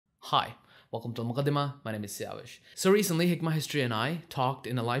Hi, welcome to Muqaddimah. My name is Siavish. So recently, Hikmah History and I talked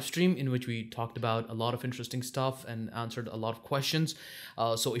in a live stream in which we talked about a lot of interesting stuff and answered a lot of questions.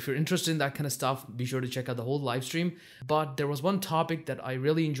 So if you're interested in that kind of stuff, be sure to check out the whole live stream. But there was one topic that I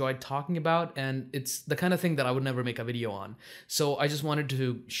really enjoyed talking about, and it's the kind of thing that I would never make a video on. So I just wanted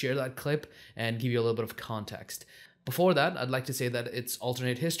to share that clip and give you a little bit of context. Before that, I'd like to say that it's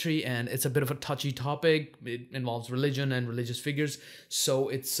alternate history and it's a bit of a touchy topic. It involves religion and religious figures. So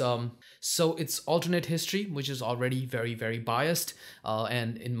it's alternate history, which is already very, very biased.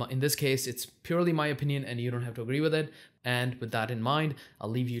 And in this case, it's purely my opinion and you don't have to agree with it. And with that in mind, I'll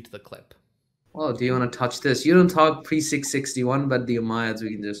leave you to the clip. Well, do you want to touch this? You don't talk pre-661, but the Umayyads,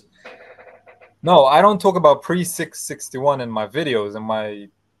 we can just... No, I don't talk about pre-661 in my videos. In my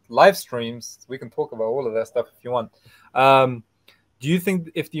live streams, we can talk about all of that stuff if you want. Do you think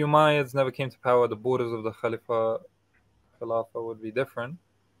if the Umayyads never came to power, the borders of the Khilafah would be different?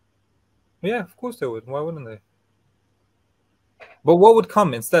 Yeah, of course they would. Why wouldn't they? But what would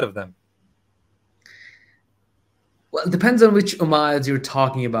come instead of them? Well, it depends on which Umayyads you're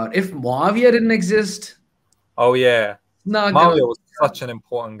talking about. If Muawiyah didn't exist... Oh, yeah. Muawiyah was such an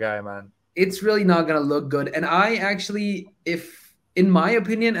important guy, man. It's really not going to look good. And I actually, in my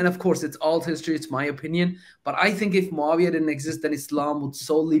opinion, and of course it's all history, it's my opinion, but I think if Muawiyah didn't exist, then Islam would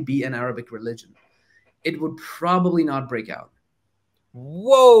solely be an Arabic religion. It would probably not break out.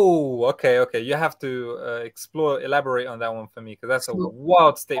 Whoa! Okay. You have to elaborate on that one for me, because that's a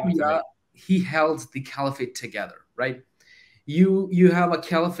wild statement to make. He held the caliphate together, right? You have a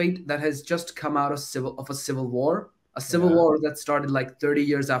caliphate that has just come out of a civil war. A civil war that started like 30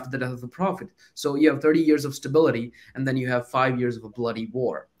 years after the death of the Prophet. So you have 30 years of stability, and then you have 5 years of a bloody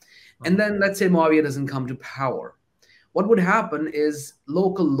war. And then let's say Muawiyah doesn't come to power. What would happen is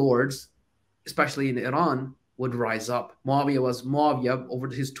local lords, especially in Iran, would rise up. Muawiyah was Muawiyah over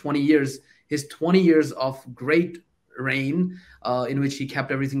his 20 years of great reign, in which he kept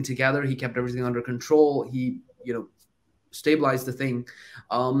everything together, he kept everything under control, he, stabilize the thing.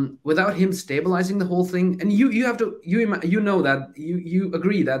 Without him stabilizing the whole thing, and you know that you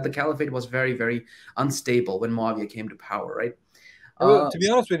agree that the caliphate was very, very unstable when Muawiyah came to power, right? To be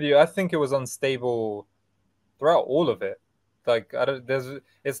honest with you, I think it was unstable throughout all of it. Like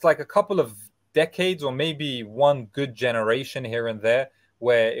it's like a couple of decades or maybe one good generation here and there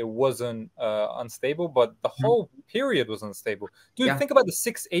where it wasn't unstable, but the whole period was unstable. Dude, think about the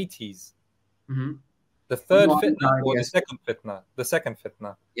 680s. The third fitna or the second fitna? The second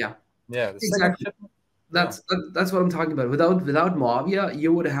fitna. Yeah. Yeah, exactly. That's what I'm talking about. Without Muawiyah,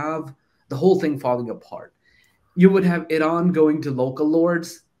 you would have the whole thing falling apart. You would have Iran going to local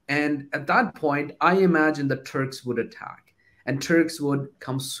lords, and at that point, I imagine the Turks would attack. And Turks would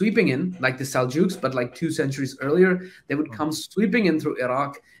come sweeping in, like the Seljuks, but like 2 centuries earlier, they would come sweeping in through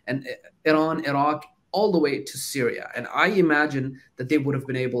Iraq and Iraq, all the way to Syria. And I imagine that they would have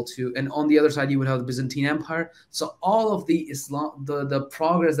been able to, and on the other side, you would have the Byzantine Empire. So all of the Islam, the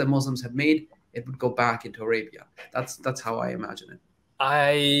progress that Muslims have made, it would go back into Arabia. That's how I imagine it.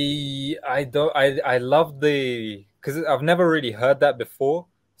 I love because I've never really heard that before.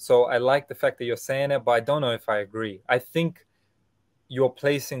 So I like the fact that you're saying it, but I don't know if I agree. I think you're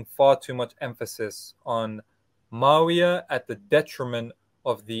placing far too much emphasis on Muawiyah at the detriment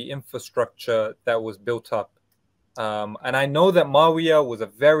of the infrastructure that was built up. And I know that Muawiyah was a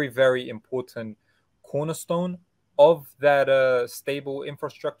very, very important cornerstone of that stable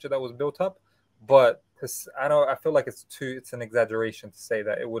infrastructure that was built up. But I feel like it's an exaggeration to say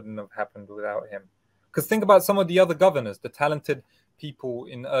that it wouldn't have happened without him. Because think about some of the other governors, the talented people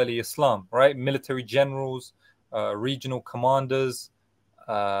in early Islam, right? Military generals, regional commanders.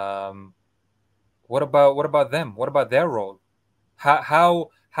 What about them? What about their role?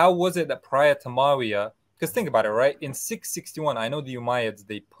 How was it that prior to Muawiyah, because think about it, right? In 661, I know the Umayyads,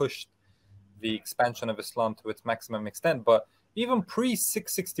 they pushed the expansion of Islam to its maximum extent, but even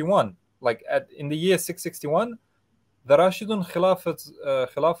pre-661, like in the year 661, the Rashidun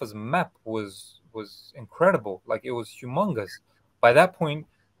Khilafah's map was incredible. Like, it was humongous. By that point,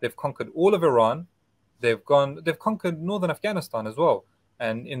 they've conquered all of Iran. They've conquered northern Afghanistan as well.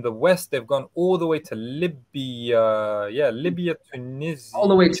 And in the west, they've gone all the way to Libya. Yeah, Libya, Tunisia. All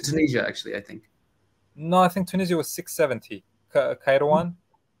the way to Tunisia, actually, I think. No, I think Tunisia was 670. Kairouan,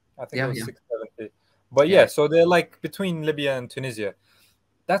 I think it was 670. But yeah, so they're like between Libya and Tunisia.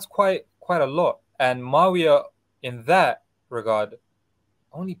 That's quite a lot. And Muawiyah, in that regard,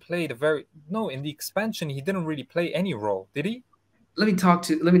 only played in the expansion, he didn't really play any role, did he? Let me talk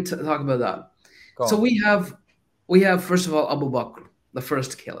about that. So we have first of all Abu Bakr, the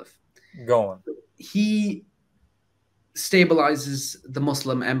first caliph. Go on. He stabilizes the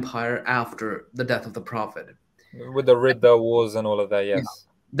Muslim empire after the death of the Prophet. With the Ridda wars and all of that, Yeah. yes.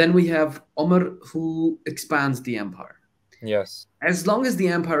 Then we have Umar, who expands the empire. Yes. As long as the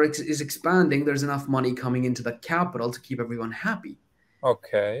empire is expanding, there's enough money coming into the capital to keep everyone happy.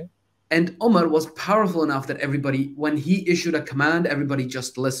 Okay. And Umar was powerful enough that everybody, when he issued a command, everybody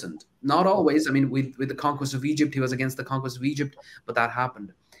just listened. Not always. I mean, with the conquest of Egypt, he was against the conquest of Egypt, but that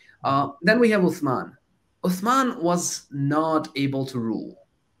happened. Then we have Uthman. Uthman was not able to rule,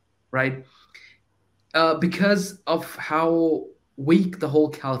 right? Because of how weak the whole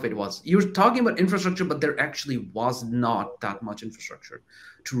caliphate was. You're talking about infrastructure, but there actually was not that much infrastructure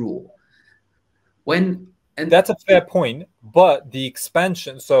to rule. And that's a fair point, but the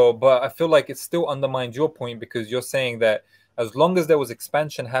expansion. But I feel like it still undermines your point, because you're saying that as long as there was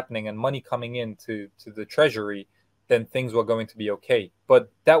expansion happening and money coming into the treasury, then things were going to be okay.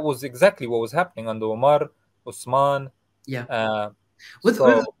 But that was exactly what was happening under Umar, Usman. Yeah. With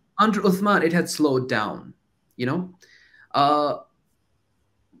under Uthman, it had slowed down, you know.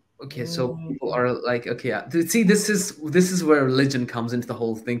 Okay, so people are like, okay, see, this is where religion comes into the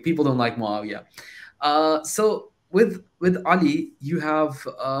whole thing. People don't like Muawiyah. So with Ali, you have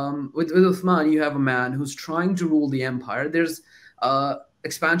with Uthman, you have a man who's trying to rule the empire. There's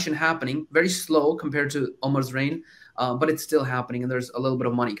expansion happening, very slow compared to Umar's reign, but it's still happening, and there's a little bit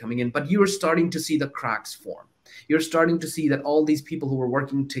of money coming in. But you are starting to see the cracks form. You're starting to see that all these people who were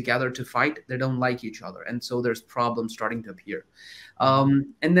working together to fight, they don't like each other, and so there's problems starting to appear.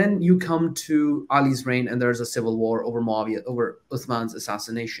 And then you come to Ali's reign, and there's a civil war over Muawiyah, over Uthman's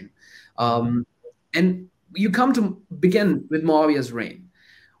assassination. And you come to begin with Muawiyah's reign.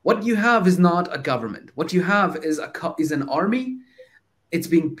 What you have is not a government. What you have is an army. It's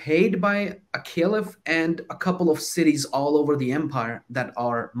being paid by a caliph and a couple of cities all over the empire that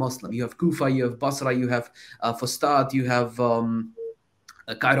are Muslim. You have Kufa, you have Basra, you have Fustat, you have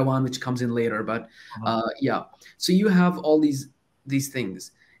Kairouan, which comes in later. But yeah, so you have all these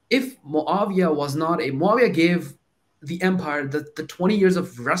things. If Muawiyah gave the empire the 20 years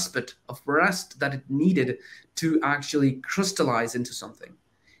of rest that it needed to actually crystallize into something.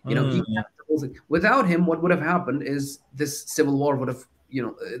 You know, without him, what would have happened is this civil war would have, you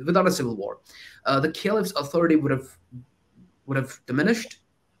know, without a civil war, the caliph's authority would have diminished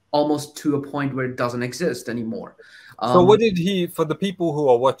almost to a point where it doesn't exist anymore. So what did he, for the people who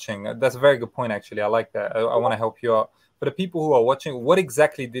are watching, that's a very good point, actually. I like that. I want to help you out. For the people who are watching, what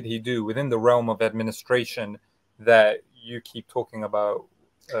exactly did he do within the realm of administration that you keep talking about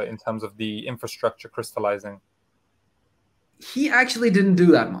in terms of the infrastructure crystallizing? He actually didn't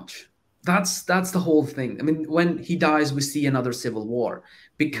do that much. That's the whole thing. I mean, when he dies, we see another civil war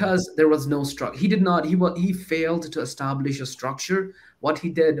because there was no structure. He failed to establish a structure. What he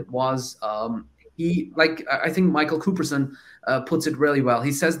did was I think Michael Cooperson puts it really well.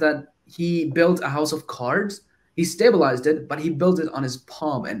 He says that he built a house of cards. He stabilized it, but he built it on his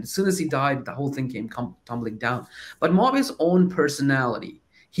palm. And as soon as he died, the whole thing came tumbling down. But Muawiyah's own personality,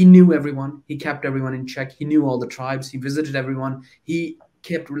 he knew everyone. He kept everyone in check. He knew all the tribes. He visited everyone. He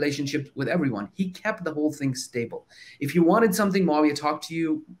kept relationships with everyone. He kept the whole thing stable. If you wanted something, Muawiyah talked to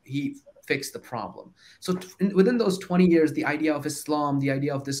you. He fixed the problem. So within those 20 years, the idea of Islam, the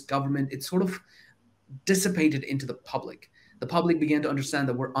idea of this government, it sort of dissipated into the public. The public began to understand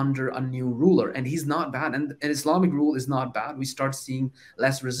that we're under a new ruler, and he's not bad. And Islamic rule is not bad. We start seeing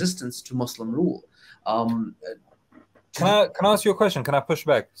less resistance to Muslim rule. Can I ask you a question? Can I push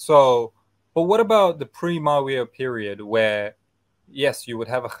back? So, but what about the pre-Muawiyah period where, yes, you would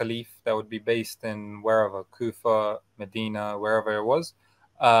have a Khalif that would be based in wherever, Kufa, Medina, wherever it was.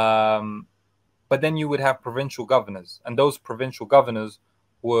 But then you would have provincial governors, and those provincial governors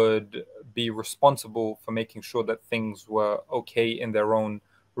would be responsible for making sure that things were okay in their own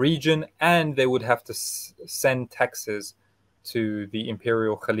region, and they would have to send taxes to the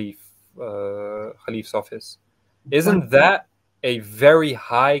imperial Khalif's office. Isn't that a very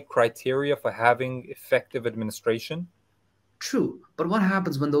high criteria for having effective administration? True, but what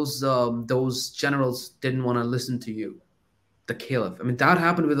happens when those generals didn't want to listen to you, the caliph? I mean, that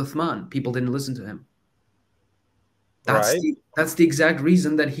happened with Uthman. People didn't listen to him. That's the exact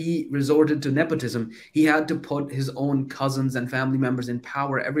reason that he resorted to nepotism. He had to put his own cousins and family members in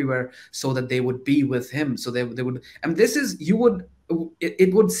power everywhere so that they would be with him. So they would. And this is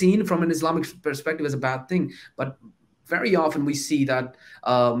it would seem from an Islamic perspective as a bad thing, but very often we see that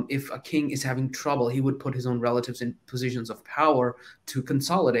if a king is having trouble, he would put his own relatives in positions of power to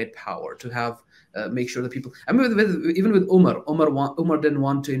consolidate power, to have make sure that people. I mean, even with Umar didn't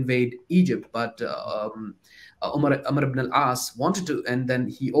want to invade Egypt, but Umar ibn al-As wanted to, and then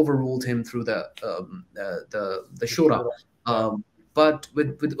he overruled him through the Shura. But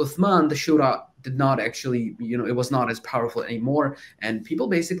with Uthman, the Shura did not actually, it was not as powerful anymore, and people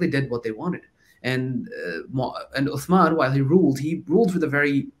basically did what they wanted. And Uthman, while he ruled with a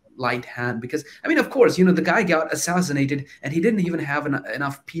very light hand, because I mean, of course, the guy got assassinated, and he didn't even have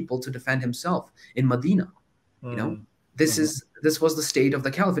enough people to defend himself in Medina. This was the state of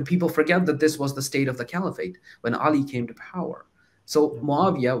the caliphate. People forget that this was the state of the caliphate when Ali came to power. So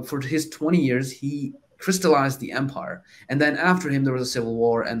Muawiyah, for his 20 years, he crystallized the empire, and then after him there was a civil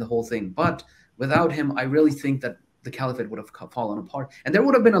war and the whole thing. But without him, I really think that the caliphate would have fallen apart, and there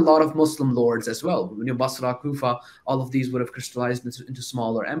would have been a lot of Muslim lords as well. Basra, Kufa, all of these would have crystallized into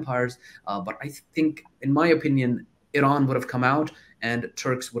smaller empires. But I think, in my opinion, Iran would have come out and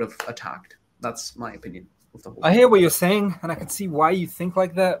Turks would have attacked. That's my opinion of the whole I hear what you're saying, and I can see why you think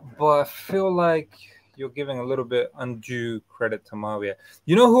like that, but I feel like you're giving a little bit undue credit to Muawiyah.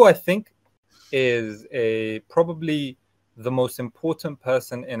 You know who I think is probably the most important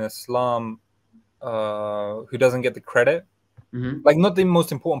person in Islam who doesn't get the credit? Like, not the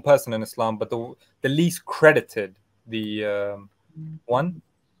most important person in Islam, but the least credited, the one.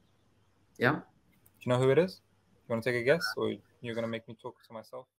 Yeah. Do you know who it is? You want to take a guess, or you're going to make me talk to myself?